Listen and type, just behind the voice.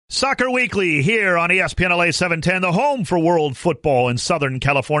Soccer Weekly here on ESPN LA 710, the home for world football in Southern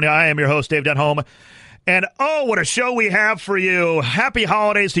California. I am your host, Dave Denholm. And oh, what a show we have for you. Happy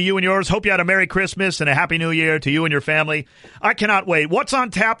holidays to you and yours. Hope you had a Merry Christmas and a Happy New Year to you and your family. I cannot wait. What's on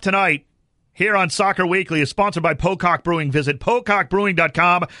tap tonight here on Soccer Weekly is sponsored by Pocock Brewing. Visit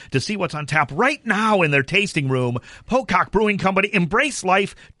pocockbrewing.com to see what's on tap right now in their tasting room. Pocock Brewing Company, embrace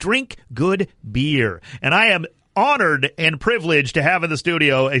life, drink good beer. And I am honored and privileged to have in the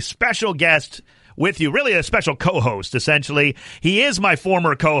studio a special guest with you, really a special co-host, essentially. He is my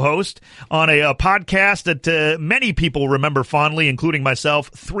former co-host on a podcast that many people remember fondly, including myself,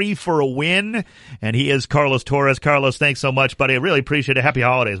 3 for a Win, and he is Carlos Torres. Carlos, thanks so much, buddy. I really appreciate it. Happy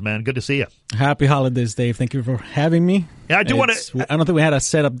holidays, man. Good to see you. Happy holidays, Dave. Thank you for having me. Yeah, I do want to. I don't think we had a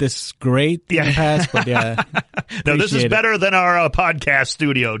setup this great in the past, but yeah. No, this is better than our podcast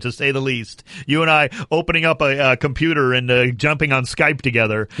studio, to say the least. You and I opening up a computer and jumping on Skype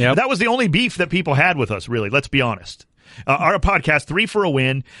together. Yep. That was the only beef that people had with us, really. Let's be honest. Our podcast, 3 for a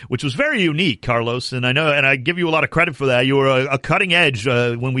Win, which was very unique, Carlos, and I know, and I give you a lot of credit for that. You were a cutting edge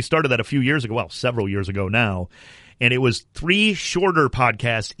when we started that a few years ago, well, several years ago now. And it was 3 shorter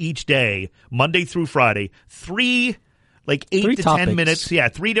podcasts each day, Monday through Friday, 3 like 8 to 10 minutes. Yeah,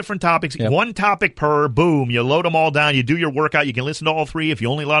 3 different topics. Yep. 1 topic per, boom. You load them all down. You do your workout. You can listen to all 3. If you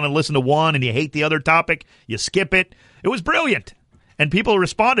only want to listen to one and you hate the other topic, you skip it. It was brilliant. And people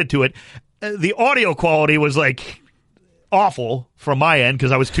responded to it. The audio quality was like awful from my end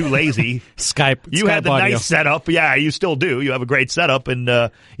because I was too lazy. Skype. You had the audio. nice setup. Yeah, you still do. You have a great setup. And yeah,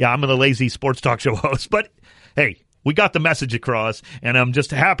 I'm the lazy sports talk show host. But hey, we got the message across, and I'm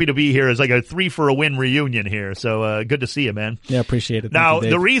just happy to be here as like a 3 for a Win reunion here. So good to see you, man. Yeah, appreciate it. Now, Thank you,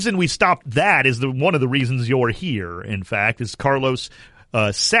 the reason we stopped that is one of the reasons you're here, in fact, is Carlos.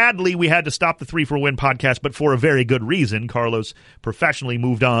 Sadly, we had to stop the 3 for a Win podcast, but for a very good reason. Carlos professionally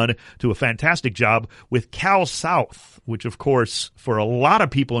moved on to a fantastic job with Cal South, which, of course, for a lot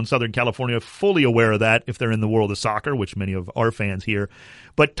of people in Southern California, are fully aware of that if they're in the world of soccer, which many of our fans here.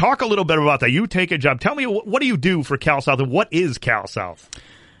 But talk a little bit about that. You take a job. Tell me, what do you do for Cal South, and what is Cal South?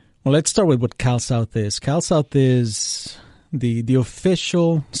 Well, let's start with what Cal South is. Cal South is the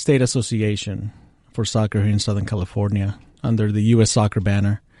official state association for soccer here in Southern California under the U.S. Soccer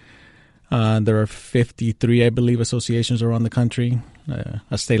banner. There are 53, I believe, associations around the country.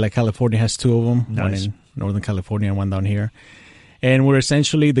 A state like California has 2 of them, nice. One in Northern California and one down here. And we're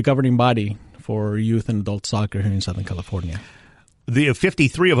essentially the governing body for youth and adult soccer here in Southern California. The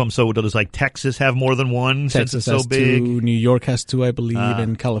 53 of them, so does like Texas have more than one Texas since it's so has big? 2, New York has 2, I believe,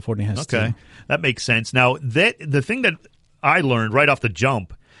 and California has 2. Okay, that makes sense. Now, the thing that I learned right off the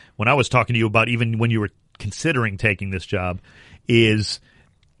jump when I was talking to you about even when you were considering taking this job is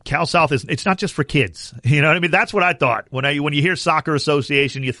Cal South it's not just for kids. You know what I mean? That's what I thought. When you hear soccer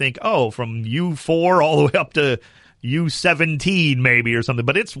association, you think, oh, from U4 all the way up to U17 maybe or something,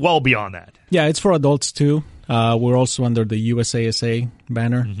 but it's well beyond that. Yeah, it's for adults too. We're also under the USASA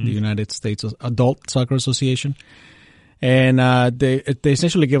banner, the United States Adult Soccer Association. And they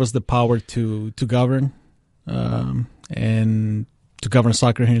essentially give us the power to govern and to govern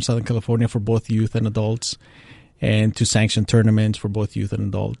soccer here in Southern California for both youth and adults, and to sanction tournaments for both youth and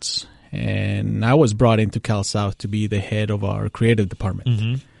adults. And I was brought into Cal South to be the head of our creative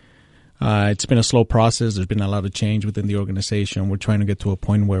department. It's been a slow process. There's been a lot of change within the organization. We're trying to get to a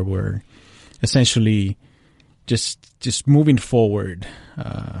point where we're essentially just moving forward,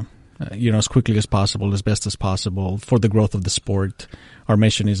 as quickly as possible, as best as possible for the growth of the sport. Our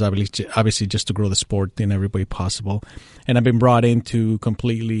mission is obviously just to grow the sport in every way possible. And I've been brought in to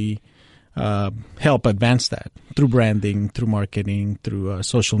completely help advance that through branding, through marketing, through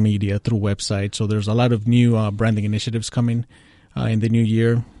social media, through websites. So there's a lot of new branding initiatives coming in the new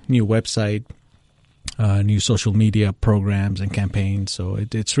year, new website, new social media programs and campaigns. So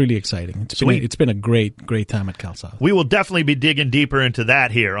it's really exciting. It's been a great time at Cal South. We will definitely be digging deeper into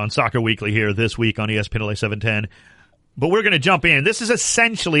that here on Soccer Weekly here this week on ESPN LA 710. But we're going to jump in. This is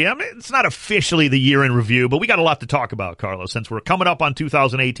essentially, it's not officially the year in review, but we got a lot to talk about, Carlos. Since we're coming up on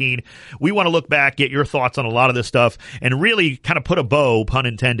 2018, we want to look back, get your thoughts on a lot of this stuff, and really kind of put a bow, pun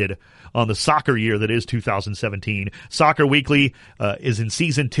intended, on the soccer year that is 2017. Soccer Weekly is in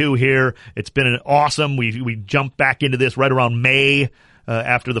season 2 here. It's been awesome. We jumped back into this right around May.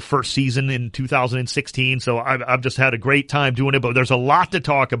 After the first season in 2016. So I've just had a great time doing it, but there's a lot to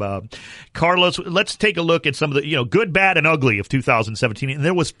talk about. Carlos, let's take a look at some of the, good, bad, and ugly of 2017. And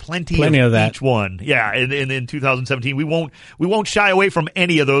there was plenty of that. Each one. Yeah, in 2017. We won't shy away from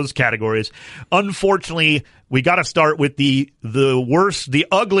any of those categories. Unfortunately, we got to start with the worst, the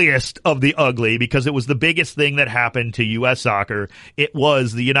ugliest of the ugly, because it was the biggest thing that happened to U.S. soccer. It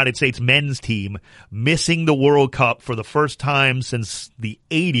was the United States men's team missing the World Cup for the first time since the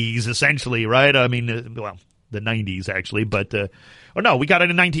 80s, essentially, right? I mean, well, the 90s, actually, but no, we got it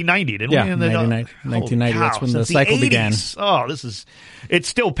in 1990, didn't we? Yeah, 1990, that's when the cycle began. Oh, it's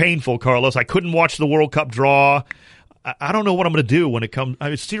still painful, Carlos. I couldn't watch the World Cup draw. I don't know what I'm going to do when it comes.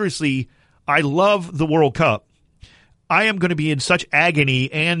 Seriously, I love the World Cup. I am going to be in such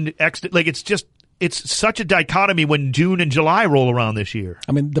agony and it's such a dichotomy when June and July roll around this year.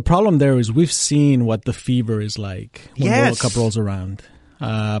 I mean, the problem there is we've seen what the fever is like when World Cup rolls around.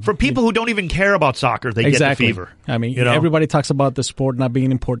 For people who don't even care about soccer, they get the fever. I mean, everybody talks about the sport not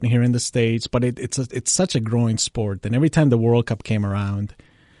being important here in the States, but it's such a growing sport. And every time the World Cup came around,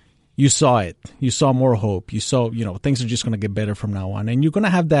 you saw it. You saw more hope. You saw, things are just going to get better from now on. And you're going to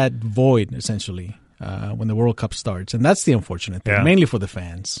have that void, essentially, when the World Cup starts. And that's the unfortunate thing, mainly for the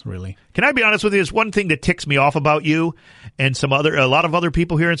fans, really. Can I be honest with you? There's one thing that ticks me off about you and a lot of other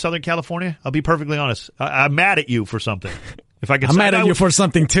people here in Southern California. I'll be perfectly honest. I'm mad at you for something. I'm mad at you for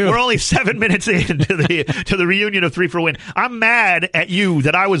something, too. We're only 7 minutes into the reunion of 3 for Win. I'm mad at you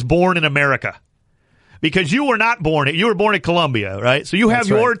that I was born in America. Because you were not born. You were born in Colombia, right? So you have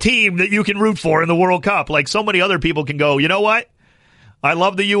your team that you can root for in the World Cup. Like so many other people can go, you know what? I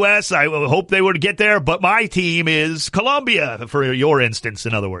love the U.S. I hope they would get there, but my team is Colombia, for your instance,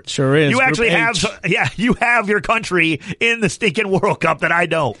 in other words. Sure is. You actually you have your country in the stinking World Cup that I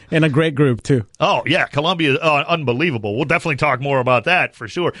don't. And a great group, too. Oh, yeah. Colombia is unbelievable. We'll definitely talk more about that, for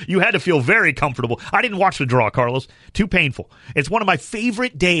sure. You had to feel very comfortable. I didn't watch the draw, Carlos. Too painful. It's one of my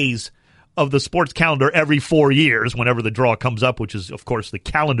favorite days of the sports calendar every 4 years, whenever the draw comes up, which is, of course, the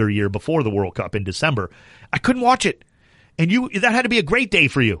calendar year before the World Cup in December. I couldn't watch it. And that had to be a great day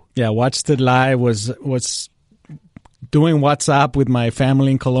for you. Yeah, watched it live, was doing WhatsApp with my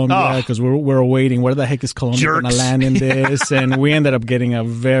family in Colombia because we're waiting. Where the heck is Colombia going to land in this? And we ended up getting a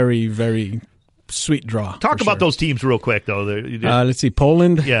very, very sweet draw. Talk about those teams real quick, though. Let's see,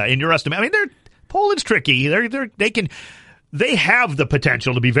 Poland. Yeah, in your estimate. I mean, Poland's tricky. They have the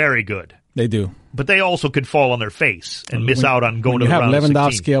potential to be very good. They do. But they also could fall on their face and miss out on going to the round of 16. You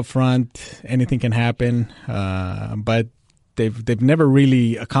have Lewandowski up front. Anything can happen. But they've never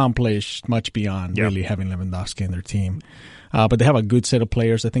really accomplished much beyond really having Lewandowski in their team. But they have a good set of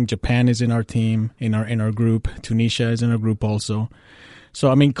players. I think Japan is in our team, in our group. Tunisia is in our group also. So,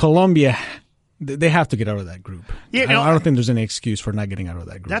 I mean, Colombia, they have to get out of that group. Yeah, I don't think there's any excuse for not getting out of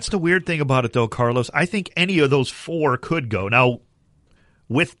that group. That's the weird thing about it, though, Carlos. I think any of those 4 could go. Now,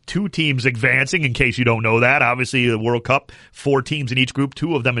 with 2 teams advancing, in case you don't know that, obviously the World Cup, 4 teams in each group,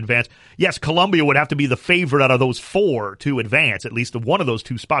 2 of them advance. Yes, Colombia would have to be the favorite out of those 4 to advance, at least one of those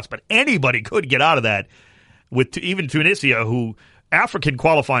 2 spots. But anybody could get out of that, with even Tunisia, who African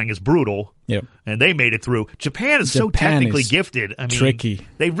qualifying is brutal. Yep. And they made it through. Japan is so technically gifted. I mean, tricky.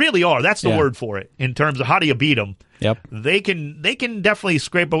 They really are. That's the word for it in terms of how do you beat them. Yep. They can definitely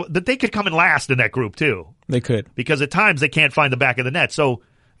scrape, but they could come in last in that group too. They could. Because at times they can't find the back of the net. So,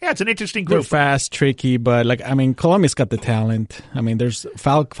 yeah, it's an interesting group. They're fast, tricky, but Colombia's got the talent. I mean, there's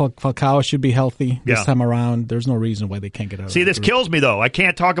Falcao should be healthy this time around. There's no reason why they can't get out of that this group. kills me, though. I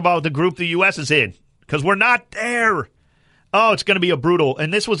can't talk about the group the U.S. is in because we're not there. Oh, it's going to be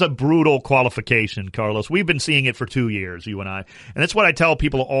and this was a brutal qualification, Carlos. We've been seeing it for 2 years, you and I. And that's what I tell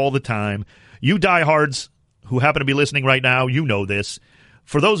people all the time. You diehards who happen to be listening right now, you know this.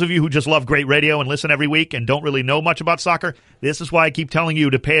 For those of you who just love great radio and listen every week and don't really know much about soccer, this is why I keep telling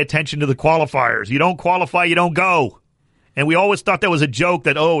you to pay attention to the qualifiers. You don't qualify, you don't go. And we always thought that was a joke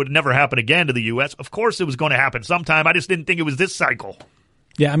that, it would never happen again to the U.S. Of course it was going to happen sometime. I just didn't think it was this cycle.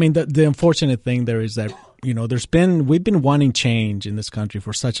 Yeah, I mean, the unfortunate thing there is that, we've been wanting change in this country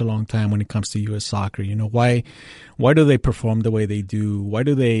for such a long time when it comes to U.S. soccer. Why do they perform the way they do? Why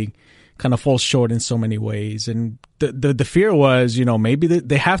do they kind of fall short in so many ways? And the fear was, maybe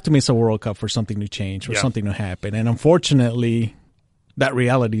they have to miss a World Cup for something to change, for something to happen. And unfortunately, that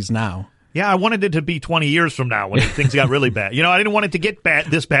reality is now. Yeah, I wanted it to be 20 years from now when things got really bad. I didn't want it to get bad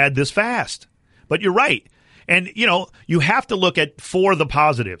this fast. But you're right. And, you have to look for the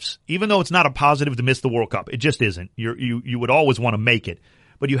positives. Even though it's not a positive to miss the World Cup. It just isn't. You would always want to make it.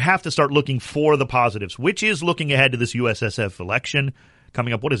 But you have to start looking for the positives, which is looking ahead to this USSF election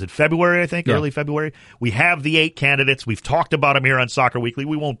coming up. What is it, February, I think, early February? We have the 8 candidates. We've talked about them here on Soccer Weekly.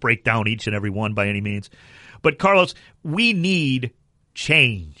 We won't break down each and every one by any means. But, Carlos, we need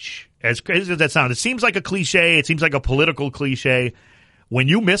change. As crazy as that sounds, it seems like a cliche. It seems like a political cliche. When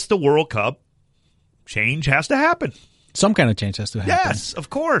you miss the World Cup, change has to happen. Some kind of change has to happen. Yes, of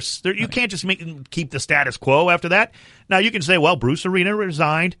course. You can't just keep the status quo after that. Now, you can say, well, Bruce Arena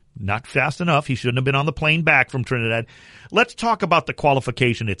resigned. Not fast enough. He shouldn't have been on the plane back from Trinidad. Let's talk about the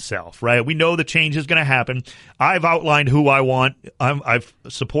qualification itself, right? We know the change is going to happen. I've outlined who I want. I've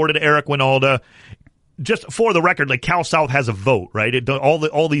supported Eric Winalda. Just for the record, like Cal South has a vote, right? All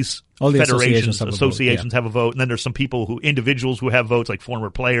these federations, associations have a vote. And then there's some individuals who have votes, like former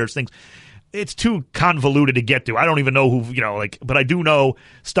players, things. It's too convoluted to get to. I don't even know who, but I do know,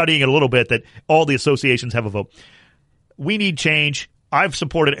 studying it a little bit, that all the associations have a vote. We need change. I've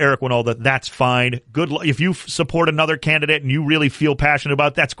supported Eric Winalda. That's fine. Good luck. If you support another candidate and you really feel passionate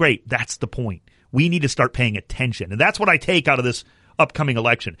about it, that's great. That's the point. We need to start paying attention. And that's what I take out of this upcoming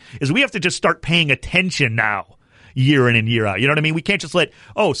election, is we have to just start paying attention now, year in and year out. You know what I mean? We can't just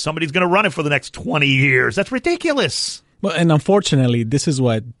somebody's going to run it for the next 20 years. That's ridiculous. Well, and unfortunately, this is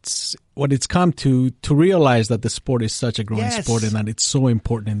what it's come to realize that the sport is such a growing sport and that it's so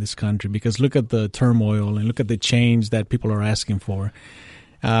important in this country, because look at the turmoil and look at the change that people are asking for.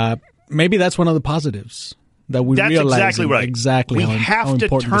 Maybe that's one of the positives that we realize. That's exactly right. Exactly. We have to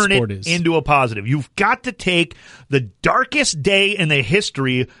turn it into a positive. You've got to take the darkest day in the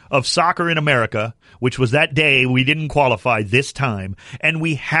history of soccer in America, which was that day we didn't qualify this time, and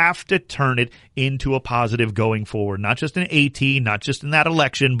we have to turn it into a positive going forward. Not just in 18, not just in that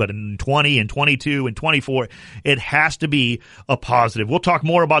election, but in 20 and 22 and 24. It has to be a positive. We'll talk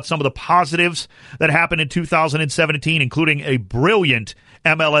more about some of the positives that happened in 2017, including a brilliant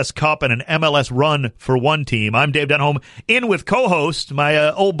MLS Cup and an MLS run for one team. I'm Dave Denholm, in with co-host,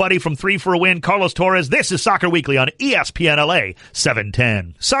 my old buddy from 3 for a Win, Carlos Torres. This is Soccer Weekly on ESPN LA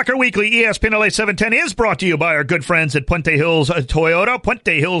 710. Soccer Weekly, ESPN LA 710 is brought to you by our good friends at Puente Hills Toyota.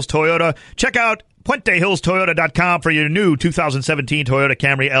 Puente Hills Toyota. Check out PuenteHillsToyota.com for your new 2017 Toyota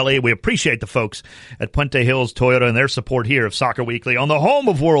Camry LA. We appreciate the folks at Puente Hills Toyota and their support here of Soccer Weekly on the home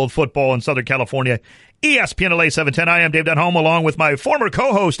of world football in Southern California, ESPN LA 710. I am Dave Denholm, along with my former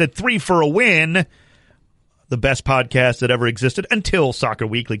co-host at 3 for a Win, the best podcast that ever existed until Soccer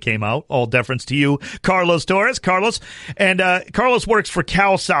Weekly came out. All deference to you, Carlos Torres. Carlos works for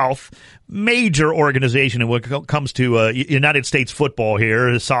Cal South, major organization when it comes to United States football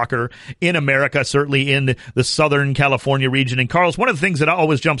here, soccer in America, certainly in the Southern California region. And Carlos, one of the things that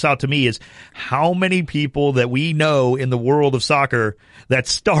always jumps out to me is how many people that we know in the world of soccer that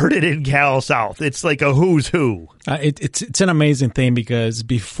started in Cal South. It's like a who's who. It's an amazing thing, because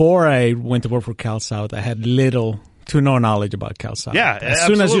before I went to work for Cal South, I had little to no knowledge about Cal South. Yeah, as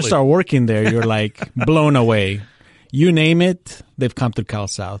soon as you start working there, you're like blown away. You name it, they've come to Cal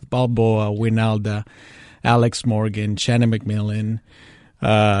South. Balboa, Winalda, Alex Morgan, Shannon McMillan,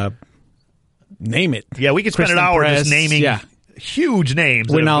 name it. Yeah, we could spend an hour just naming huge names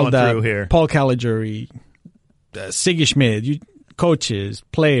that have gone through here. Paul Caligari, Siggy Schmidt, coaches,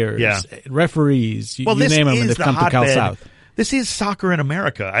 players, referees, you name them, and they've come to Cal South. This is soccer in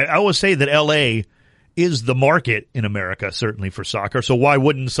America. I always say that L.A. is the market in America, certainly for soccer. So why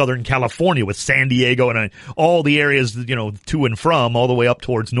wouldn't Southern California, with San Diego and all the areas, to and from, all the way up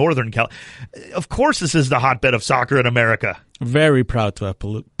towards Northern Cal? Of course, this is the hotbed of soccer in America. Very proud to have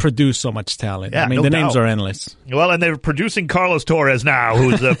produced so much talent. Yeah, the names are endless. Well, and they're producing Carlos Torres now,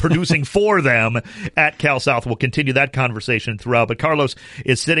 who's producing for them at Cal South. We'll continue that conversation throughout. But Carlos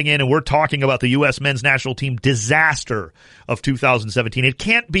is sitting in, and we're talking about the U.S. men's national team disaster of 2017. It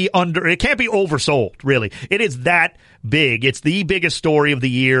can't be oversold, really. It is that big. It's the biggest story of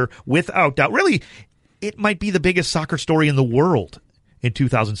the year, without doubt. Really, it might be the biggest soccer story in the world in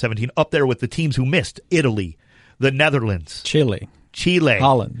 2017, up there with the teams who missed: Italy, the Netherlands, Chile,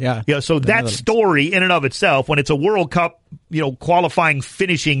 Holland. Yeah. So that story in and of itself, when it's a World Cup, qualifying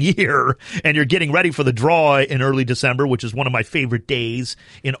finishing year, and you're getting ready for the draw in early December, which is one of my favorite days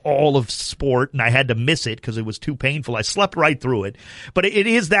in all of sport, and I had to miss it because it was too painful. I slept right through it. But it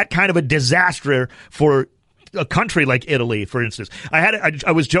is that kind of a disaster for a country like Italy, for instance.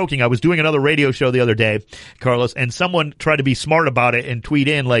 I was joking. I was doing another radio show the other day, Carlos, and someone tried to be smart about it and tweet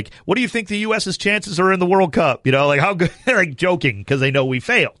in, like, what do you think the U.S.'s chances are in the World Cup? How good? They're like joking because they know we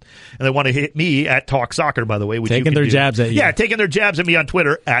failed. And they want to hit me at Talk Soccer, by the way. Taking their jabs at you. Yeah, taking their jabs at me on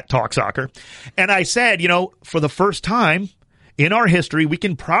Twitter at Talk Soccer. And I said, for the first time in our history, we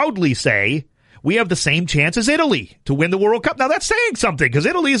can proudly say we have the same chance as Italy to win the World Cup. Now, that's saying something, because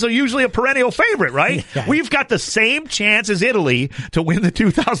Italy is usually a perennial favorite, right? Yeah. We've got the same chance as Italy to win the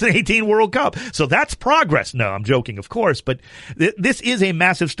 2018 World Cup. So that's progress. No, I'm joking, of course. But this is a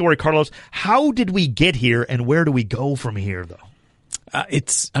massive story, Carlos. How did we get here, and where do we go from here, though?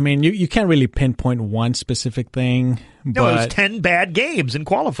 You can't really pinpoint one specific thing. No, it was 10 bad games in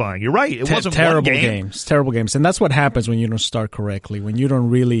qualifying. You're right. It wasn't terrible one game. Terrible games. And that's what happens when you don't start correctly, when you don't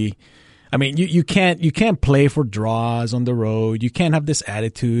really – you can't play for draws on the road. You can't have this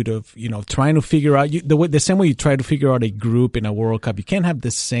attitude of, trying to figure out the same way you try to figure out a group in a World Cup. You can't have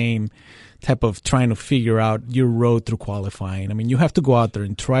the same type of trying to figure out your road through qualifying. You have to go out there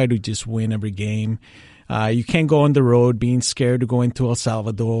and try to just win every game. You can't go on the road being scared to go into El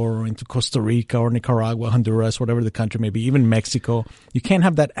Salvador or into Costa Rica or Nicaragua, Honduras, whatever the country may be, even Mexico. You can't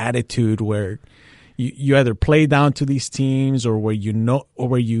have that attitude where you either play down to these teams or where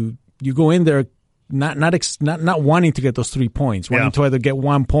you go in there not wanting to get those 3 points, wanting to either get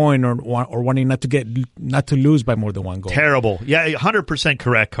 1 point or wanting not to lose by more than one goal. Terrible. Yeah, 100%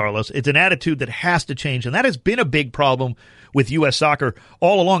 correct, Carlos. It's an attitude that has to change, and that has been a big problem with U.S. soccer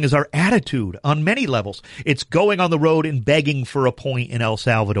all along, is our attitude on many levels. It's going on the road and begging for a point in El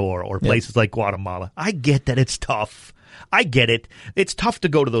Salvador or places like Guatemala. I get that it's tough. I get it. It's tough to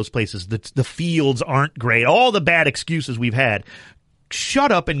go to those places. The fields aren't great. All the bad excuses we've had. Shut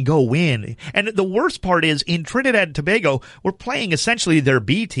up and go win. And the worst part is, in Trinidad and Tobago, we're playing essentially their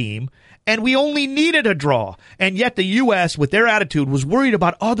B team, and we only needed a draw. And yet the U.S., with their attitude, was worried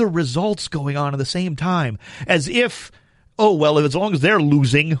about other results going on at the same time, as if, as long as they're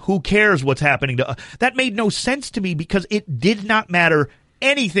losing, who cares what's happening to us? That made no sense to me, because it did not matter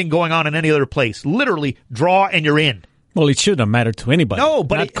anything going on in any other place. Literally, draw and you're in. Well, it shouldn't have mattered to anybody. No,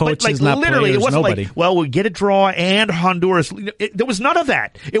 but not coaches, not literally, players, it wasn't nobody. We get a draw and Honduras. There was none of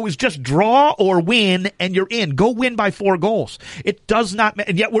that. It was just draw or win, and you're in. Go win by 4 goals. It does not matter.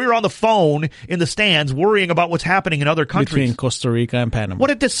 And yet we're on the phone in the stands worrying about what's happening in other countries. Between Costa Rica and Panama.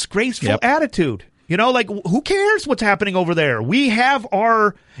 What a disgraceful attitude. Who cares what's happening over there? We have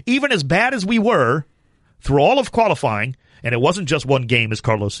even as bad as we were through all of qualifying, and it wasn't just one game, as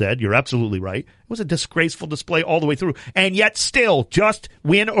Carlos said. You're absolutely right. It was a disgraceful display all the way through. And yet still, just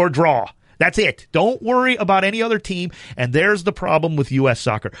win or draw. That's it. Don't worry about any other team. And there's the problem with U.S.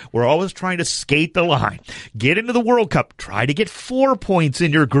 soccer. We're always trying to skate the line. Get into the World Cup. Try to get 4 points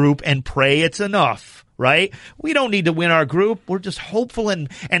in your group and pray it's enough. Right? We don't need to win our group. We're just hopeful and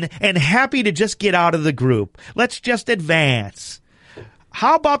happy to just get out of the group. Let's just advance.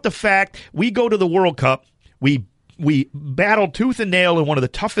 How about the fact we go to the World Cup, we battled tooth and nail in one of the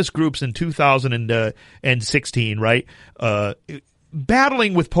toughest groups in 2016, right?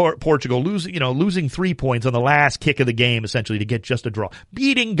 Battling with Portugal, losing 3 points on the last kick of the game, essentially, to get just a draw.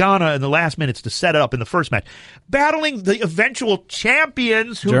 Beating Ghana in the last minutes to set it up in the first match. Battling the eventual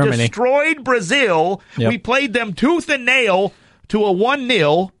champions who Germany. Destroyed Brazil. Yep. We played them tooth and nail to a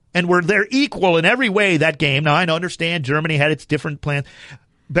 1-0, and were their equal in every way that game. Now, I understand Germany had its different plans.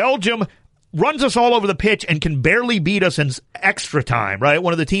 Belgium runs us all over the pitch and can barely beat us in extra time, right?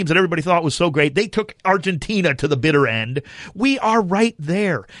 One of the teams that everybody thought was so great. They took Argentina to the bitter end. We are right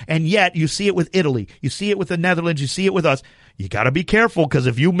there. And yet you see it with Italy. You see it with the Netherlands. You see it with us. You got to be careful, because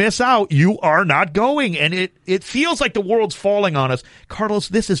if you miss out, you are not going. And it feels like the world's falling on us. Carlos,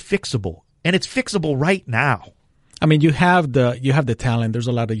 this is fixable. And it's fixable right now. You have the talent. There's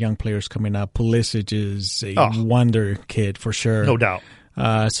a lot of young players coming up. Pulisic is a wonder kid for sure. No doubt.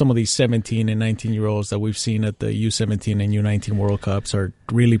 Some of these 17 and 19-year-olds that we've seen at the U17 and U19 World Cups are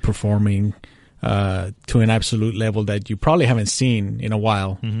really performing to an absolute level that you probably haven't seen in a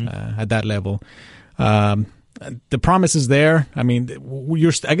while at that level. The promise is there.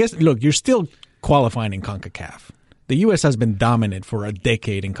 You're still qualifying in CONCACAF. The U.S. has been dominant for a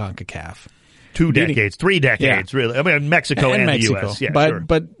decade in CONCACAF. 2 decades, 3 decades, really. Mexico and the U.S. Yeah,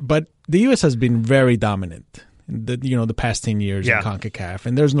 but the U.S. has been very dominant. The past 10 years in CONCACAF,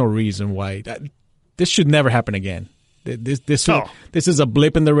 and there's no reason why this should never happen again. This is a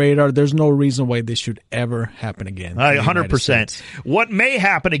blip in the radar. There's no reason why this should ever happen again. 100%. What may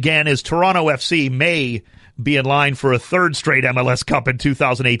happen again is Toronto FC may be in line for a 3rd straight MLS Cup in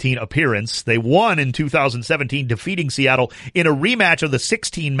 2018 appearance. They won in 2017, defeating Seattle in a rematch of the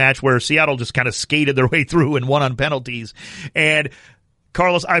 16 match where Seattle just kind of skated their way through and won on penalties. And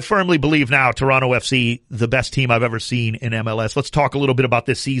Carlos, I firmly believe now Toronto FC, the best team I've ever seen in MLS. Let's talk a little bit about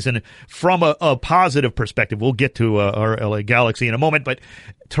this season from a positive perspective. We'll get to our LA Galaxy in a moment, but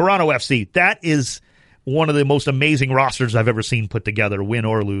Toronto FC, that is one of the most amazing rosters I've ever seen put together, win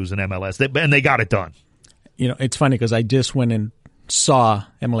or lose in MLS, and they got it done. It's funny because I just went and saw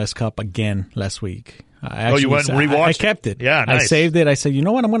MLS Cup again last week. You went and rewatched? I kept it. Yeah, nice. I saved it. I said, you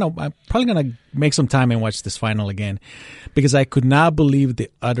know what? I'm probably gonna make some time and watch this final again, because I could not believe the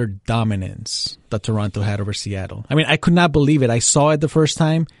utter dominance that Toronto had over Seattle. I could not believe it. I saw it the first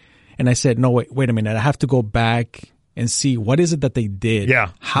time, and I said, no, wait a minute. I have to go back and see what is it that they did. Yeah.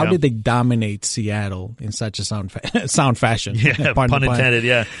 How did they dominate Seattle in such a sound fashion? Yeah, pun intended,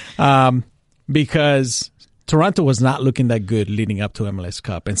 yeah. Because Toronto was not looking that good leading up to MLS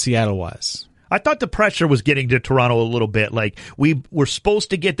Cup, and Seattle was. I thought the pressure was getting to Toronto a little bit. Like, we were supposed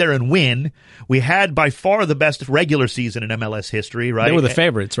to get there and win. We had by far the best regular season in MLS history, right? They were the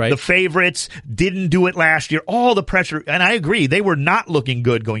favorites, right? The favorites, didn't do it last year. All the pressure, and I agree, they were not looking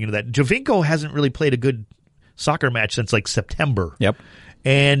good going into that. Giovinco hasn't really played a good soccer match since like September. Yep.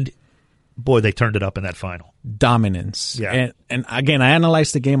 And boy, they turned it up in that final. Dominance. Yeah. And again, I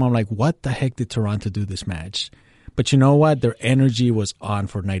analyzed the game. I'm like, what the heck did Toronto do this match? But you know what? Their energy was on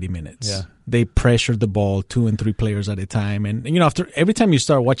for 90 minutes. Yeah. They pressured the ball 2 and 3 players at a time. And, after every time you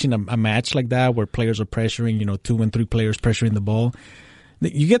start watching a match like that where players are pressuring, 2 and 3 players pressuring the ball,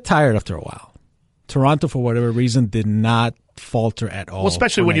 you get tired after a while. Toronto, for whatever reason, did not falter at all. Well,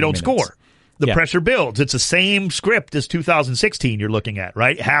 especially when you don't score. The Yeah. pressure builds. It's the same script as 2016 you're looking at,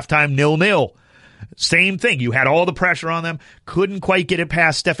 right? Halftime 0-0. Same thing. You had all the pressure on them. Couldn't quite get it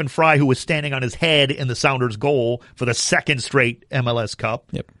past Stephen Fry, who was standing on his head in the Sounders' goal for the second straight MLS Cup.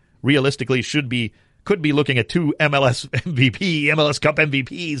 Yep. Realistically, could be looking at 2 MLS Cup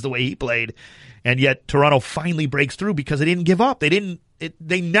MVPs the way he played. And yet Toronto finally breaks through because they didn't give up.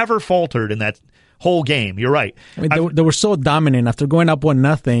 They never faltered in that whole game. You're right. I mean, they were so dominant after going up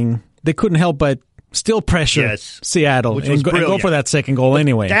 1-0. They couldn't help but still pressure Seattle and go for that second goal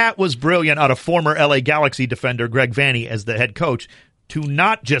anyway. That was brilliant out of former LA Galaxy defender Greg Vanney as the head coach to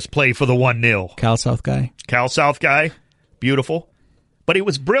not just play for the 1-0. Cal South guy. Beautiful. But it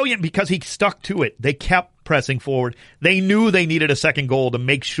was brilliant because he stuck to it. They kept pressing forward. They knew they needed a second goal to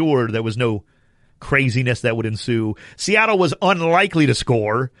make sure there was no craziness that would ensue. Seattle was unlikely to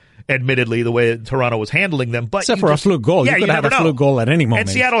score, admittedly, the way Toronto was handling them. But except for a fluke goal. Yeah, you could have had a fluke goal at any moment. And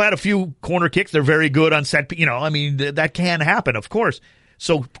Seattle had a few corner kicks. They're very good on set. That can happen, of course.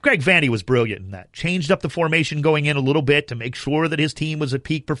 So Greg Vanney was brilliant in that. Changed up the formation going in a little bit to make sure that his team was at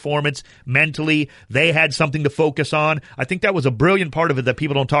peak performance mentally. They had something to focus on. I think that was a brilliant part of it that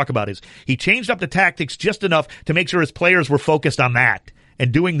people don't talk about is he changed up the tactics just enough to make sure his players were focused on that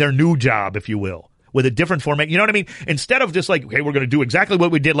and doing their new job, if you will, with a different format. You know what I mean? Instead of just like, okay, we're going to do exactly what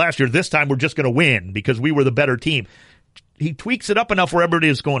we did last year. This time we're just going to win because we were the better team. He tweaks it up enough where everybody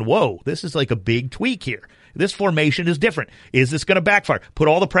is going, whoa, this is like a big tweak here. This formation is different. Is this going to backfire? Put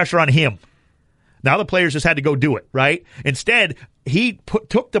all the pressure on him. Now the players just had to go do it, right? Instead, he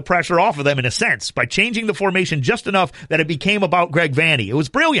took the pressure off of them in a sense by changing the formation just enough that it became about Greg Vanney. It was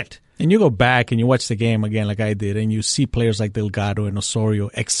brilliant. And you go back and you watch the game again like I did, and you see players like Delgado and Osorio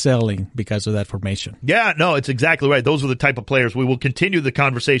excelling because of that formation. Yeah, no, it's exactly right. Those are the type of players. We will continue the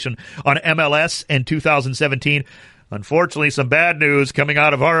conversation on MLS in 2017. Unfortunately, some bad news coming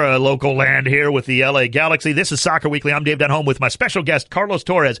out of our local land here with the LA Galaxy. This is Soccer Weekly. I'm Dave Denholm with my special guest, Carlos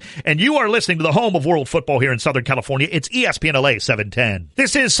Torres, and you are listening to the home of world football here in Southern California. It's ESPN LA 710.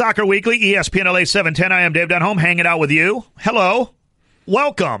 This is Soccer Weekly, ESPN LA 710. I am Dave Denholm, hanging out with you. Hello.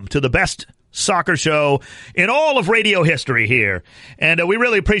 Welcome to the best soccer show in all of radio history here. And we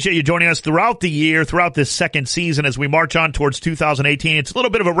really appreciate you joining us throughout the year, throughout this second season as we march on towards 2018. It's a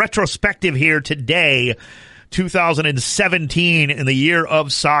little bit of a retrospective here today. 2017 in the year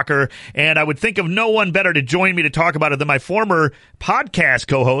of soccer, and I would think of no one better to join me to talk about it than my former podcast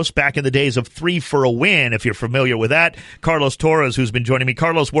co-host back in the days of 3 for a Win, if you're familiar with that, Carlos Torres, who's been joining me.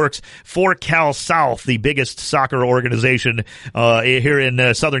 Carlos works for Cal South, the biggest soccer organization here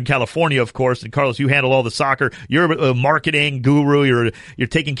in Southern California, of course. And Carlos, you handle all the soccer. You're a marketing guru. You're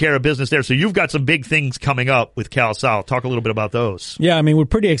taking care of business there, so you've got some big things coming up with Cal South. Talk a little bit about those. Yeah, I mean, we're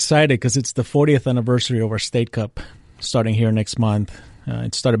pretty excited because it's the 40th anniversary of our state Cup starting here next month.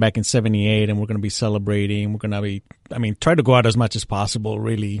 It started back in 78, and we're going to be celebrating. We're going to be, try to go out as much as possible,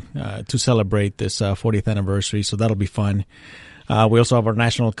 really, to celebrate this 40th anniversary, so that'll be fun. We also have our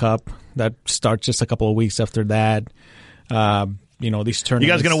National Cup that starts just a couple of weeks after that. These tournaments.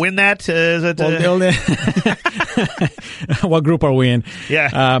 You guys going to win that? What group are we in?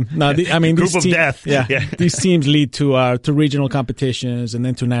 Yeah. Group of death. Yeah. These teams lead to regional competitions and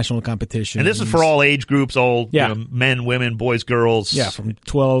then to national competitions. And this is for all age groups, men, women, boys, girls. Yeah, from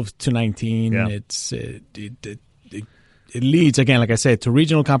 12 to 19. Yeah. It leads, again, like I said, to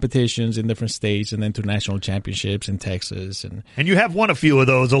regional competitions in different states and then to national championships in Texas. And you have won a few of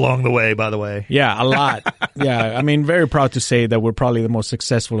those along the way, by the way. Yeah, a lot. Yeah, very proud to say that we're probably the most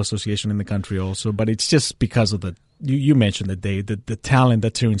successful association in the country also. But it's just because of you mentioned the talent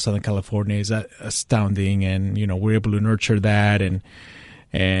that's here in Southern California is astounding. And, we're able to nurture that. And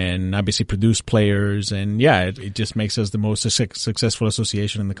and obviously produce players. And yeah, it just makes us the most successful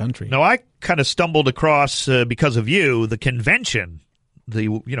association in the country. Now, I kind of stumbled across, because of you, the convention.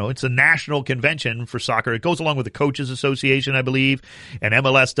 It's a national convention for soccer. It goes along with the Coaches Association, I believe, and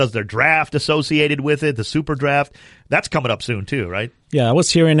MLS does their draft associated with it, the Super Draft. That's coming up soon too, right? Yeah, I was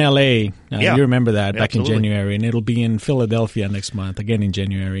here in L.A. Yeah. You remember that, back Absolutely. in January, and it'll be in Philadelphia next month, again in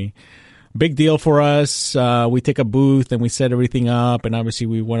January. Big deal for us. We take a booth and we set everything up, and obviously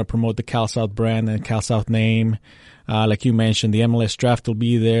we want to promote the Cal South brand and Cal South name. Like you mentioned, the MLS draft will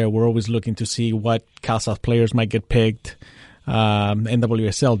be there. We're always looking to see what Cal South players might get picked.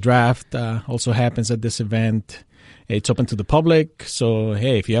 NWSL draft also happens at this event. It's open to the public, so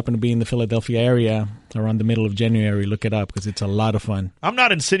hey, if you happen to be in the Philadelphia area around the middle of January, look it up because it's a lot of fun. I'm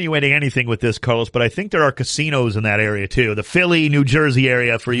not insinuating anything with this, Carlos, but I think there are casinos in that area too. The Philly, New Jersey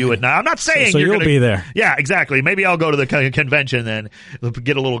area for you at night. I'm not saying so you'll be there. Yeah, exactly. Maybe I'll go to the convention and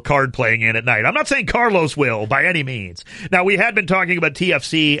get a little card playing in at night. I'm not saying Carlos will by any means. Now, we had been talking about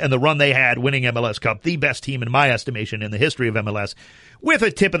TFC and the run they had winning MLS Cup, the best team in my estimation in the history of MLS, with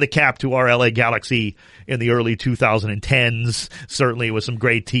a tip of the cap to our LA Galaxy in the early 2010s. Certainly with some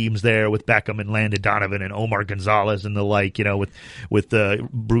great teams there with Beckham and Landon Donovan and Omar Gonzalez and the like, with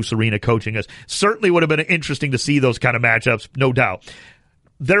Bruce Arena coaching us. Certainly would have been interesting to see those kind of matchups, no doubt.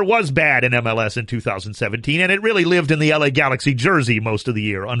 There was bad in MLS in 2017, and it really lived in the LA Galaxy jersey most of the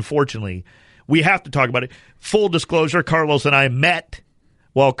year, unfortunately. We have to talk about it. Full disclosure, Carlos and I met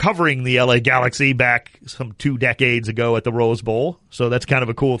while covering the LA Galaxy back some 2 decades ago at the Rose Bowl. So that's kind of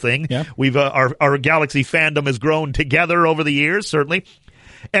a cool thing. Yeah. We've our Galaxy fandom has grown together over the years, certainly.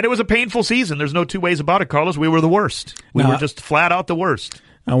 And it was a painful season. There's no two ways about it, Carlos. We were the worst. We were just flat out the worst.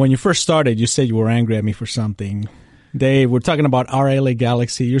 When you first started, you said you were angry at me for something. Dave, we're talking about our LA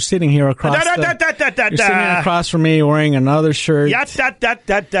Galaxy. You're sitting here across from me wearing another shirt. We're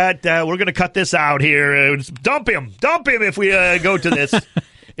going to cut this out here. Dump him if we go to this.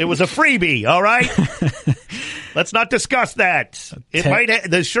 It was a freebie, all right? Let's not discuss that.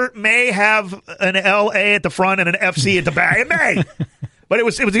 The shirt may have an LA at the front and an FC at the back. It may. But it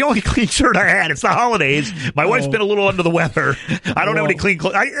was the only clean shirt I had. It's the holidays. My wife's been a little under the weather. I don't have any clean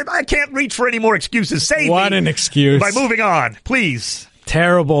clothes. I can't reach for any more excuses. Save me. What an excuse. By moving on, please.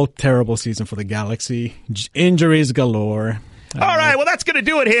 Terrible, terrible season for the Galaxy. Injuries galore. All right, well, that's going to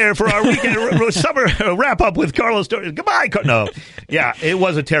do it here for our weekend summer wrap-up with Carlos Torres. Goodbye. No. Yeah, it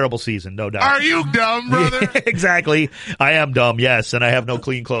was a terrible season, no doubt. Are you dumb, brother? Exactly. I am dumb, yes, and I have no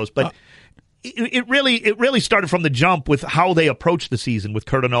clean clothes. But it really started from the jump with how they approached the season with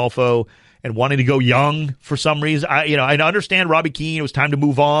Kurt Onalfo and wanting to go young for some reason. I understand Robbie Keane. It was time to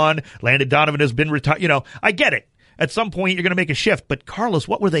move on. Landon Donovan has been retired. I get it. At some point, you're going to make a shift. But, Carlos,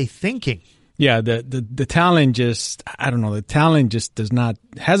 what were they thinking? Yeah, the talent just, I don't know, the talent just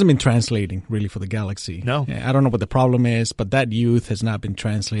hasn't been translating really for the Galaxy. No. I don't know what the problem is, but that youth has not been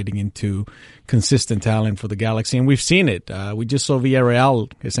translating into consistent talent for the Galaxy. And we've seen it. We just saw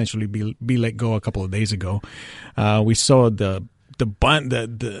Villarreal essentially be let go a couple of days ago. We saw all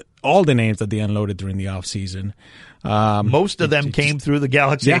the names that they unloaded during the offseason. Most of them came through the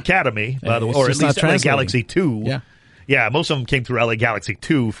Galaxy Academy, by the way, or at least LA Galaxy 2. Yeah, most of them came through LA Galaxy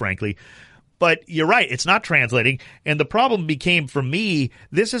 2, frankly. But you're right, it's not translating. And the problem became, for me,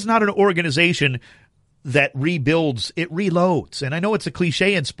 this is not an organization that rebuilds, it reloads. And I know it's a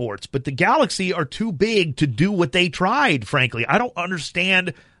cliche in sports, but the Galaxy are too big to do what they tried, frankly. I don't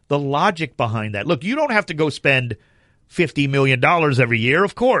understand the logic behind that. Look, you don't have to go spend $50 million every year,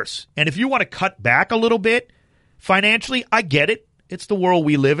 of course. And if you want to cut back a little bit financially, I get it. It's the world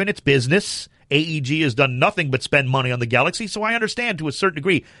we live in. It's business. AEG has done nothing but spend money on the Galaxy, so I understand to a certain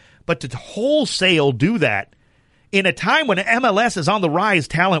degree. But to wholesale do that in a time when MLS is on the rise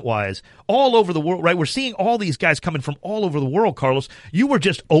talent-wise all over the world, right? We're seeing all these guys coming from all over the world, Carlos. You were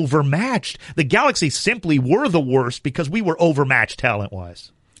just overmatched. The Galaxy simply were the worst because we were overmatched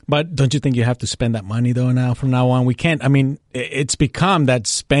talent-wise. But don't you think you have to spend that money, though, now? From now on, we can't. I mean, it's become that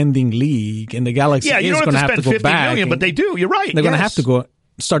spending league, and the Galaxy is going to have to go back. $50 million, but they do. You're right. They're going to have to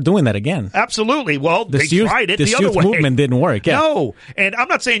start doing that again. Absolutely. Well, they tried it the other way. This youth movement didn't work. Yeah. No. And I'm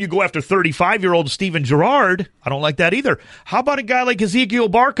not saying you go after 35-year-old Steven Gerrard. I don't like that either. How about a guy like Ezekiel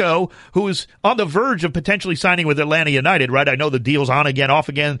Barco, who's on the verge of potentially signing with Atlanta United, right? I know the deal's on again, off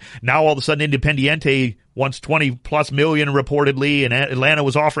again. Now all of a sudden Independiente wants $20+ million reportedly, and Atlanta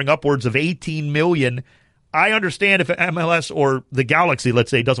was offering upwards of $18 million. I understand if MLS or the Galaxy, let's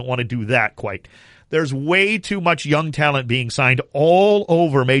say, doesn't want to do that quite. There's way too much young talent being signed all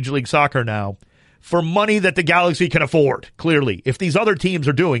over Major League Soccer now for money that the Galaxy can afford, clearly. If these other teams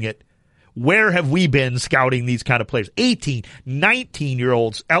are doing it, Where have we been scouting these kind of players? 18,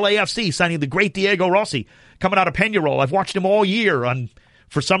 19-year-olds, LAFC signing the great Diego Rossi coming out of Peñarol. I've watched him all year.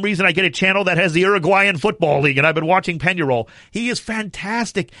 For some reason, I get a channel that has the Uruguayan Football League, and I've been watching Peñarol. He is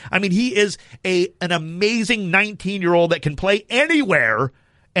fantastic. I mean, he is an amazing 19-year-old that can play anywhere,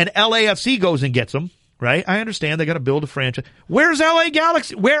 and LAFC goes and gets him. Right? I understand they got to build a franchise. Where's LA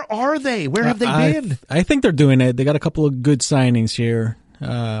Galaxy? Where are they? Where have they been? I think they're doing it. They got a couple of good signings here.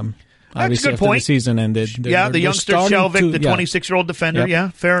 That's Obviously, a good after point. the season ended. The youngster Shelvick, the 26-year-old defender. Yep. Yeah,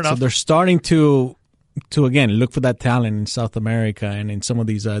 fair enough. So they're starting to again look for that talent in South America and in some of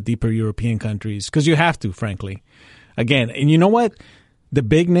these deeper European countries, because you have to, frankly. Again, and you know what? The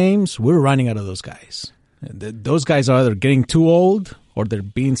big names, we're running out of those guys. Those guys are either getting too old or they're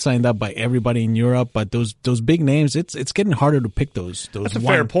being signed up by everybody in Europe. But those big names, it's getting harder to pick those. That's a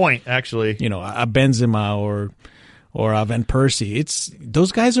fair point, actually. You know, a Benzema or a Van Persie.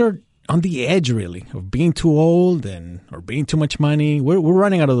 Those guys are on the edge, really, of being too old or being too much money. We're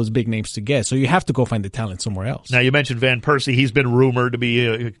running out of those big names to get, so you have to go find the talent somewhere else. Now, you mentioned Van Persie. He's been rumored to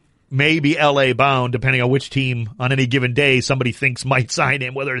be maybe L.A. bound, depending on which team on any given day somebody thinks might sign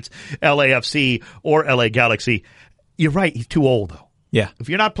him, whether it's LAFC or L.A. Galaxy. You're right. He's too old, though. Yeah. If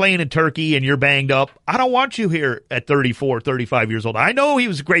you're not playing in Turkey and you're banged up, I don't want you here at 34, 35 years old. I know he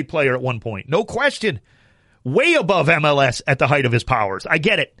was a great player at one point. No question. Way above MLS at the height of his powers. I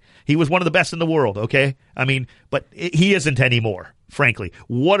get it. He was one of the best in the world, okay? I mean, but he isn't anymore, frankly.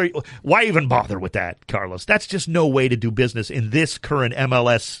 Why even bother with that, Carlos? That's just no way to do business in this current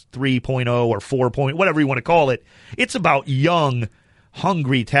MLS 3.0 or 4. Whatever you want to call it. It's about young,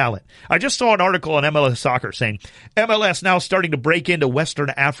 hungry talent. I just saw an article on MLS Soccer saying MLS now starting to break into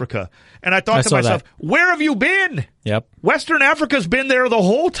Western Africa. And I thought to myself, where have you been? Yep. Western Africa's been there the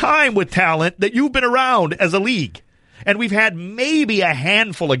whole time with talent that you've been around as a league. And we've had maybe a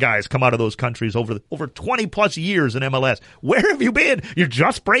handful of guys come out of those countries over 20-plus years in MLS. Where have you been? You're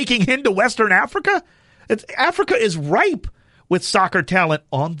just breaking into Western Africa? Africa is ripe with soccer talent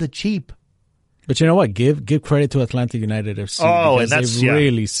on the cheap. But you know what? Give credit to Atlanta United FC. Oh, because and they've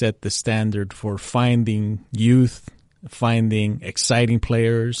really set the standard for finding youth, finding exciting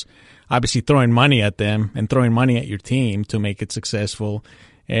players, obviously throwing money at them and throwing money at your team to make it successful.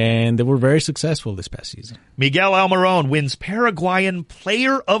 And they were very successful this past season. Miguel Almiron wins Paraguayan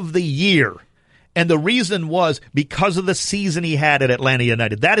Player of the Year. And the reason was because of the season he had at Atlanta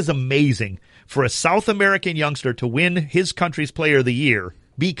United. That is amazing for a South American youngster to win his country's Player of the Year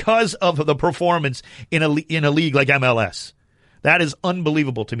because of the performance in a league like MLS. That is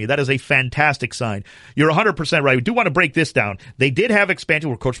unbelievable to me. That is a fantastic sign. You're 100% right. We do want to break this down. They did have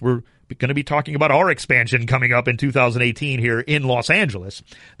expansion. Of course, we're going to be talking about our expansion coming up in 2018 here in Los Angeles.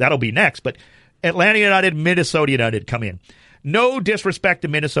 That'll be next. But Atlanta United, Minnesota United come in. No disrespect to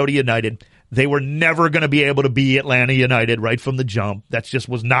Minnesota United. They were never going to be able to be Atlanta United right from the jump. That just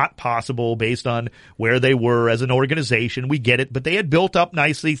was not possible based on where they were as an organization. We get it. But they had built up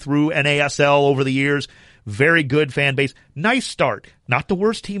nicely through NASL over the years. Very good fan base. Nice start. Not the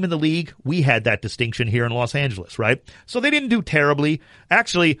worst team in the league. We had that distinction here in Los Angeles, right? So they didn't do terribly.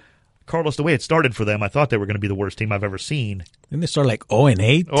 Actually, Carlos, the way it started for them, I thought they were going to be the worst team I've ever seen. Didn't they start like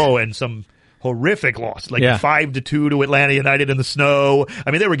 0-8? Oh, and some horrific loss, like 5-2 to Atlanta United in the snow. I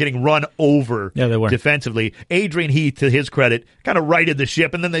mean, they were getting run over defensively. Adrian Heath, to his credit, kind of righted the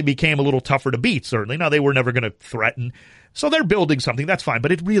ship, and then they became a little tougher to beat, certainly. Now, they were never going to threaten. So they're building something. That's fine.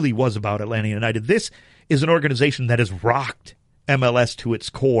 But it really was about Atlanta United. This is an organization that has rocked MLS to its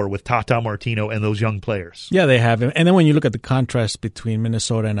core with Tata Martino and those young players. Yeah, they have. And then when you look at the contrast between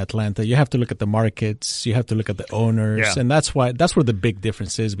Minnesota and Atlanta, you have to look at the markets, you have to look at the owners, and that's where the big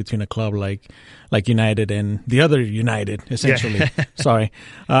difference is between a club like United and the other United, essentially. Yeah. Sorry.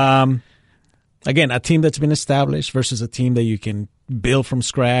 Again, a team that's been established versus a team that you can build from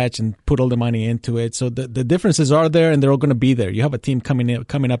scratch and put all the money into it. So the differences are there, and they're all going to be there. You have a team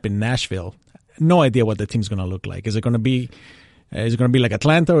coming up in Nashville. No idea what the team's going to look like. Is it going to be like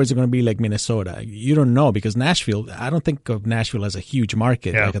Atlanta, or is it going to be like Minnesota? You don't know, because Nashville, I don't think of Nashville as a huge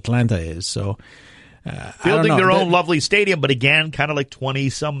market like Atlanta is. So building their own lovely stadium, but again, kind of like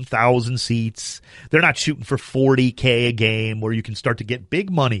 20-some thousand seats. They're not shooting for $40K a game where you can start to get big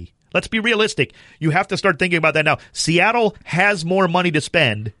money. Let's be realistic. You have to start thinking about that now. Seattle has more money to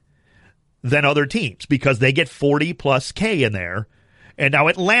spend than other teams because they get 40-plus K in there. And now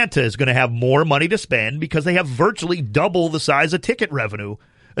Atlanta is going to have more money to spend because they have virtually double the size of ticket revenue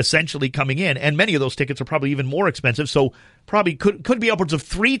essentially coming in, and many of those tickets are probably even more expensive, so probably could be upwards of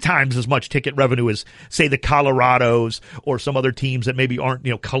 3 times as much ticket revenue as, say, the Colorados or some other teams that maybe aren't,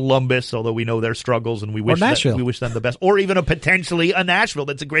 Columbus, although we know their struggles and we wish them the best, or even potentially a Nashville.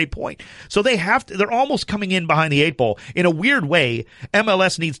 That's a great point. So they're almost coming in behind the 8 ball. In a weird way,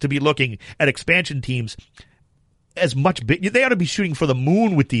 MLS needs to be looking at expansion teams as much big. They ought to be shooting for the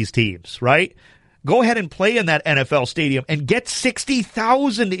moon with these teams, right? Go ahead and play in that NFL stadium and get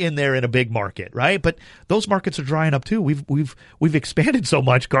 60,000 in there in a big market, right? But those markets are drying up too. We've expanded so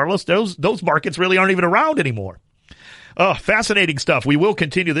much, Carlos. Those markets really aren't even around anymore. Oh, fascinating stuff. We will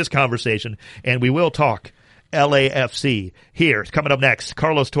continue this conversation, and we will talk LAFC. Here, coming up next,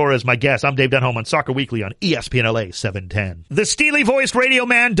 Carlos Torres, my guest. I'm Dave Denholm on Soccer Weekly on ESPN LA 710. The steely-voiced radio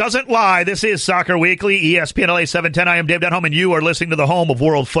man doesn't lie. This is Soccer Weekly, ESPN LA 710. I am Dave Denholm, and you are listening to the home of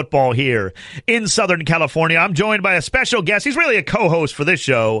world football here in Southern California. I'm joined by a special guest. He's really a co-host for this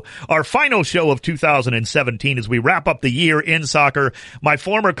show, our final show of 2017 as we wrap up the year in soccer. My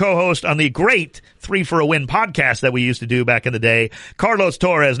former co-host on the great 3 for a Win podcast that we used to do back in the day, Carlos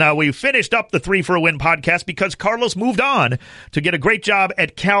Torres. Now, we finished up the 3 for a Win podcast because Carlos moved on to get a great job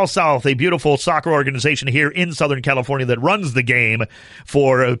at Cal South, a beautiful soccer organization here in Southern California that runs the game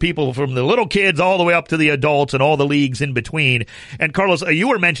for people from the little kids all the way up to the adults and all the leagues in between. And Carlos, you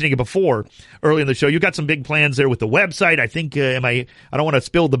were mentioning it before early in the show. You got some big plans there with the website. I think, I don't want to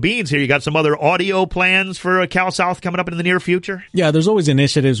spill the beans here. You got some other audio plans for Cal South coming up in the near future? Yeah, there's always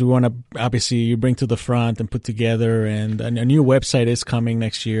initiatives we want to obviously bring to the front and put together. And a new website is coming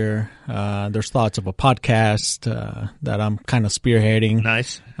next year. There's thoughts of a podcast that I'm kind of spearheading.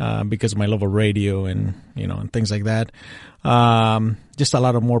 Nice. Because of my love of radio and things like that. Just a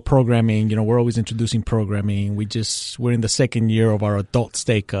lot of more programming. We're always introducing programming. We're in the second year of our adult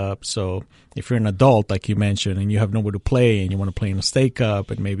State Cup. So if you're an adult, like you mentioned, and you have nowhere to play and you want to play in a State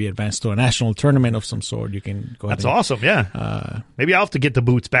Cup and maybe advance to a national tournament of some sort, you can go ahead. That's awesome. Yeah. Maybe I'll have to get the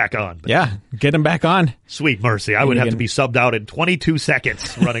boots back on. Yeah. Get them back on. Sweet mercy. I would have to be subbed out in 22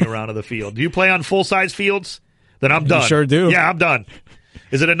 seconds running around on the field. Do you play on full-size fields? Then I'm done. You sure do. Yeah, I'm done.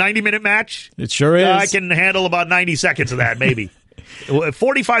 Is it a 90-minute match? It sure is. I can handle about 90 seconds of that, maybe.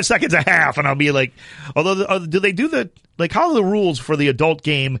 45 seconds a half, and I'll be like, although, do they do how are the rules for the adult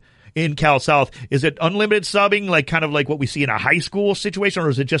game in Cal South? Is it unlimited subbing, kind of like what we see in a high school situation, or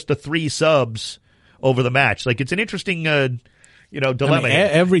is it just the 3 subs over the match? It's an interesting dilemma.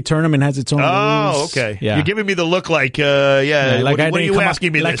 Every tournament has its own rules. Oh, okay. Yeah. You're giving me the look what are you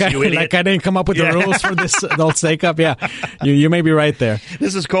asking me this, you idiot? Like I didn't come up with the rules for this adult State Cup. Yeah, you may be right there.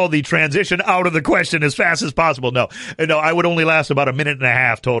 This is called the transition out of the question as fast as possible. No, I would only last about a minute and a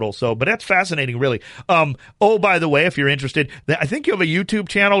half total. But that's fascinating, really. By the way, if you're interested, I think you have a YouTube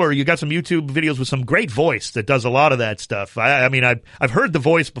channel or you got some YouTube videos with some great voice that does a lot of that stuff. I've heard the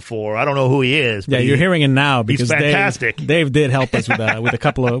voice before. I don't know who he is. But you're hearing it now because he's fantastic. Dave did help us with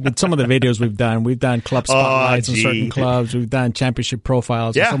with some of the videos we've done. We've done club spotlights on certain clubs. We've done championship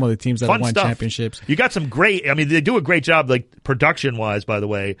profiles of some of the teams that have won championships. You got some great. They do a great job, production wise. By the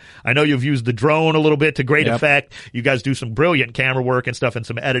way, I know you've used the drone a little bit to great effect. You guys do some brilliant camera work and stuff and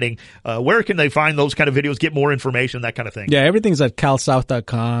some editing. Where can they find those kind of videos? Get more information, that kind of thing. Yeah, everything's at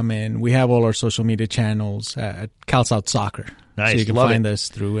calsouth.com, and we have all our social media channels at CalSouth Soccer. Nice. So you can find us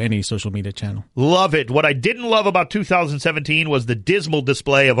through any social media channel. Love it. What I didn't love about 2017 was the dismal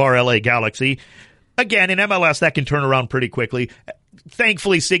display of our LA Galaxy. Again, in MLS, that can turn around pretty quickly.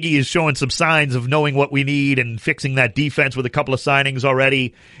 Thankfully, Siggy is showing some signs of knowing what we need and fixing that defense with a couple of signings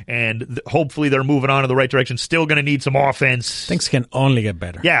already, and hopefully they're moving on in the right direction. Still going to need some offense. Things can only get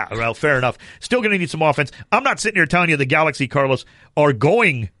better. Yeah, well, fair enough. Still going to need some offense. I'm not sitting here telling you the Galaxy, Carlos, are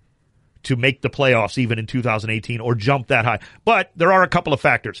going to make the playoffs even in 2018 or jump that high. But there are a couple of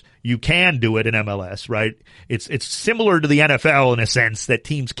factors. You can do it in MLS, right? It's similar to the NFL in a sense that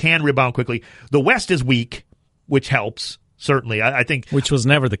teams can rebound quickly. The West is weak, which helps. Certainly, I think. Which was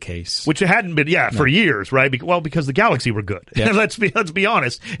never the case. Which it hadn't been, for years, right? Because the Galaxy were good. Yeah. let's be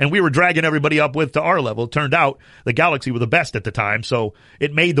honest. And we were dragging everybody up to our level. It turned out the Galaxy were the best at the time, so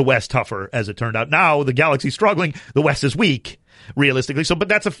it made the West tougher, as it turned out. Now the Galaxy's struggling. The West is weak, realistically. But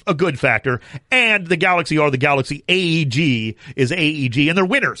that's a good factor. And the Galaxy are the Galaxy. AEG is AEG, and they're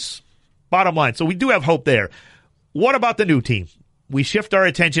winners. Bottom line. So we do have hope there. What about the new team? We shift our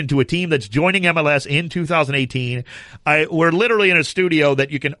attention to a team that's joining MLS in 2018. We're literally in a studio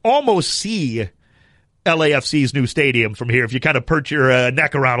that you can almost see LAFC's new stadium from here if you kind of perch your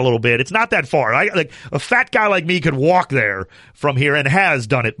neck around a little bit. It's not that far. A fat guy like me could walk there from here and has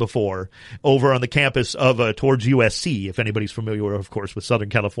done it before over on the campus of towards USC, if anybody's familiar, of course, with Southern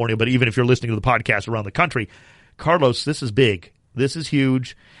California. But even if you're listening to the podcast around the country, Carlos, this is big. This is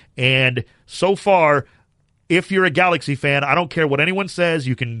huge. And so far, if you're a Galaxy fan, I don't care what anyone says.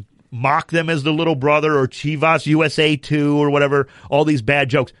 You can mock them as the little brother or Chivas USA 2 or whatever, all these bad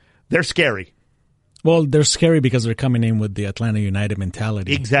jokes. They're scary. Well, they're scary because they're coming in with the Atlanta United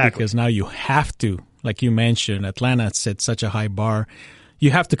mentality. Exactly. Because now you have to, like you mentioned, Atlanta set such a high bar. You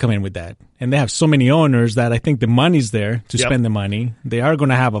have to come in with that. And they have so many owners that I think the money's there to spend the money. They are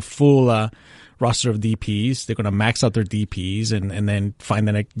going to have a full roster of DPs. They're going to max out their DPs and then find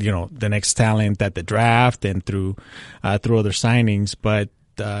the next talent at the draft and through other signings. But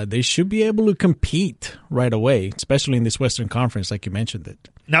they should be able to compete right away, especially in this Western Conference, like you mentioned it.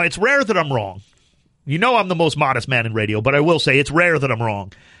 Now, it's rare that I'm wrong. You know I'm the most modest man in radio, but I will say it's rare that I'm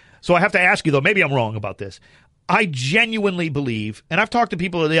wrong. So I have to ask you, though, maybe I'm wrong about this. I genuinely believe, and I've talked to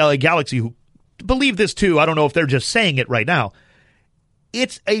people at the LA Galaxy who believe this too. I don't know if they're just saying it right now.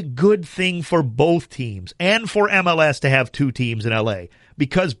 It's a good thing for both teams and for MLS to have two teams in LA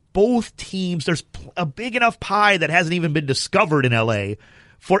because both teams, there's a big enough pie that hasn't even been discovered in LA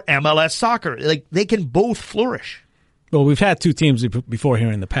for MLS soccer. Like, they can both flourish. Well, we've had two teams before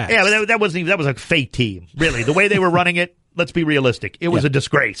here in the past. Yeah, but that was a fake team, really. The way they were running it, let's be realistic. It was a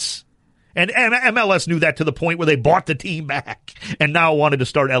disgrace. And MLS knew that to the point where they bought the team back and now wanted to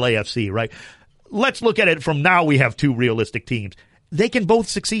start LAFC, right? Let's look at it from now we have two realistic teams. They can both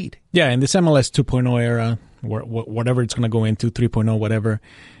succeed. Yeah, in this MLS 2.0 era, whatever it's going to go into, 3.0, whatever,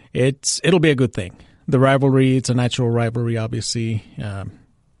 it'll be a good thing. The rivalry, it's a natural rivalry, obviously.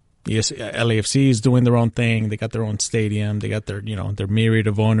 Yes, LAFC is doing their own thing. They got their own stadium. They got their myriad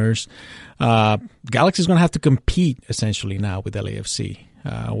of owners. Galaxy's going to have to compete essentially now with LAFC,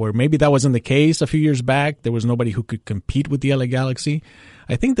 where maybe that wasn't the case a few years back. There was nobody who could compete with the LA Galaxy.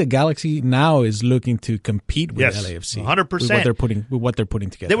 I think the Galaxy now is looking to compete with LAFC. 100%. With what they're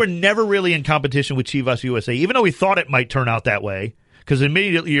putting together. They were never really in competition with Chivas USA, even though we thought it might turn out that way. Because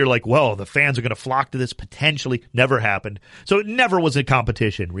immediately you're like, well, the fans are going to flock to this potentially. Never happened. So it never was a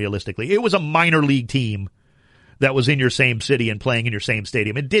competition, realistically. It was a minor league team that was in your same city and playing in your same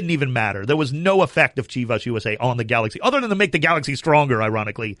stadium. It didn't even matter. There was no effect of Chivas USA on the Galaxy, other than to make the Galaxy stronger,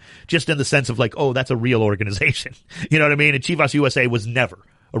 ironically, just in the sense of like, oh, that's a real organization. You know what I mean? And Chivas USA was never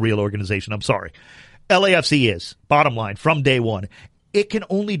a real organization. I'm sorry. LAFC is, bottom line, from day one. It can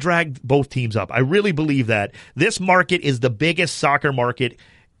only drag both teams up. I really believe that. This market is the biggest soccer market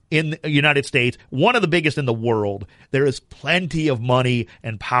in the United States, one of the biggest in the world. There is plenty of money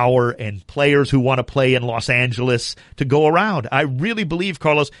and power and players who want to play in Los Angeles to go around. I really believe,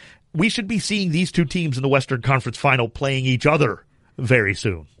 Carlos, we should be seeing these two teams in the Western Conference Final playing each other very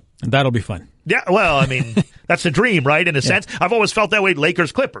soon. And that'll be fun. Yeah, well, I mean, that's the dream, right, in a sense? I've always felt that way,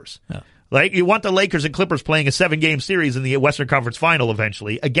 Lakers-Clippers. Yeah. Like, you want the Lakers and Clippers playing a 7-game series in the Western Conference Final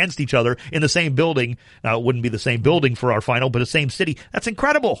eventually against each other in the same building. Now, it wouldn't be the same building for our final, but the same city. That's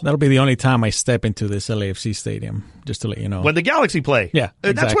incredible. That'll be the only time I step into this LAFC stadium, just to let you know. When the Galaxy play. Yeah,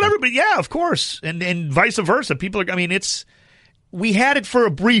 exactly. That's what everybody, yeah, of course. And vice versa. People are, I mean, we had it for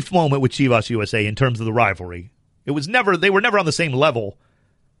a brief moment with Chivas USA in terms of the rivalry. They were never on the same level.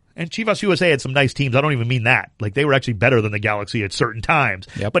 And Chivas USA had some nice teams. I don't even mean that. Like, they were actually better than the Galaxy at certain times.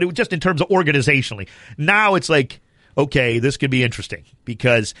 Yep. But it was just in terms of organizationally. Now it's like, okay, this could be interesting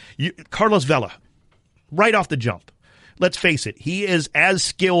because Carlos Vela, right off the jump, let's face it, he is as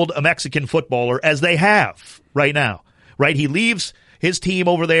skilled a Mexican footballer as they have right now. Right? He leaves his team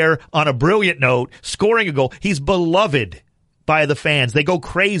over there on a brilliant note, scoring a goal. He's beloved by the fans. They go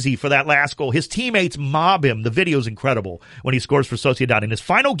crazy for that last goal. His teammates mob him. The video's incredible when he scores for Sociedad. In his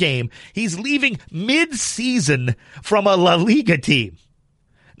final game, he's leaving mid-season from a La Liga team.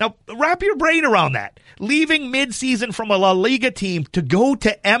 Now, wrap your brain around that. Leaving mid-season from a La Liga team to go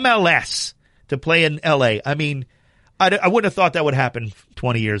to MLS to play in LA. I mean, I wouldn't have thought that would happen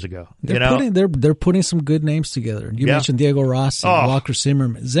 20 years ago. They're putting some good names together. You mentioned Diego Rossi, Walker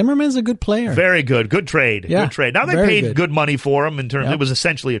Zimmerman. Zimmerman's a good player. Very good. Good trade. Yeah, good trade. Now they paid good money for him in terms. It was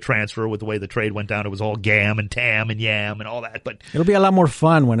essentially a transfer with the way the trade went down. It was all gam and tam and yam and all that. But it'll be a lot more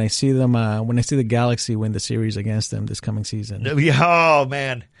fun when I see them. When I see the Galaxy win the series against them this coming season. Oh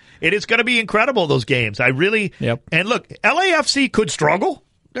man, it is going to be incredible. Those games. I really. Yep. And look, LAFC could struggle.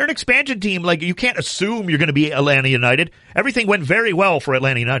 They're an expansion team. Like, you can't assume you're going to be Atlanta United. Everything went very well for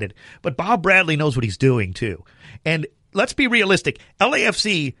Atlanta United. But Bob Bradley knows what he's doing, too. And let's be realistic.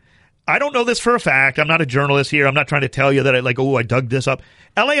 LAFC, I don't know this for a fact. I'm not a journalist here. I'm not trying to tell you that I dug this up.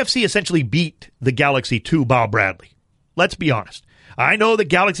 LAFC essentially beat the Galaxy to Bob Bradley. Let's be honest. I know the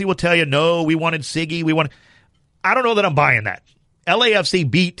Galaxy will tell you, no, we wanted Siggy. I don't know that I'm buying that.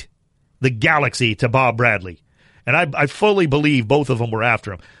 LAFC beat the Galaxy to Bob Bradley. And I fully believe both of them were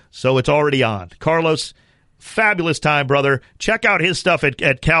after him. So it's already on. Carlos, Fabulous time, brother. Check out his stuff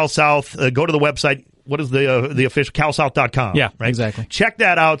at Cal South. Go to the website. What is the official calsouth.com? Yeah, right? Exactly. Check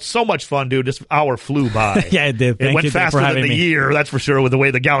that out. So much fun, dude. This hour flew by. Yeah, it did. It went faster than the year, that's for sure, with the way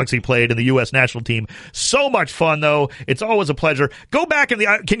the Galaxy played and the U.S. national team. So much fun, though. It's always a pleasure. Go back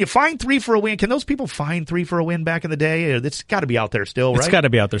can you find 3 for a win? Can those people find 3 for a win back in the day? It's got to be out there still, right? It's got to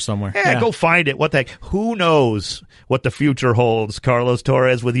be out there somewhere. Yeah, go find it. What the heck? Who knows what the future holds, Carlos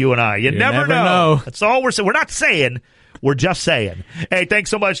Torres, with you and I? You never know. That's all we're saying. We're not saying. We're just saying. Hey,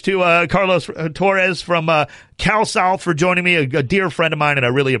 thanks so much to Carlos Torres from Cal South for joining me, a dear friend of mine, and I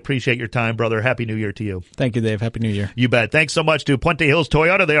really appreciate your time, brother. Happy New Year to you. Thank you, Dave. Happy New Year. You bet. Thanks so much to Puente Hills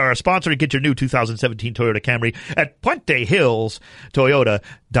Toyota. They are a sponsor. Get your new 2017 Toyota Camry at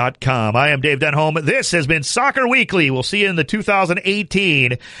PuenteHillsToyota.com. I am Dave Denholm. This has been Soccer Weekly. We'll see you in the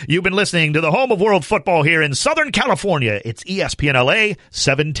 2018. You've been listening to the home of world football here in Southern California. It's ESPN LA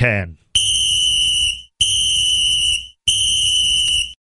 710.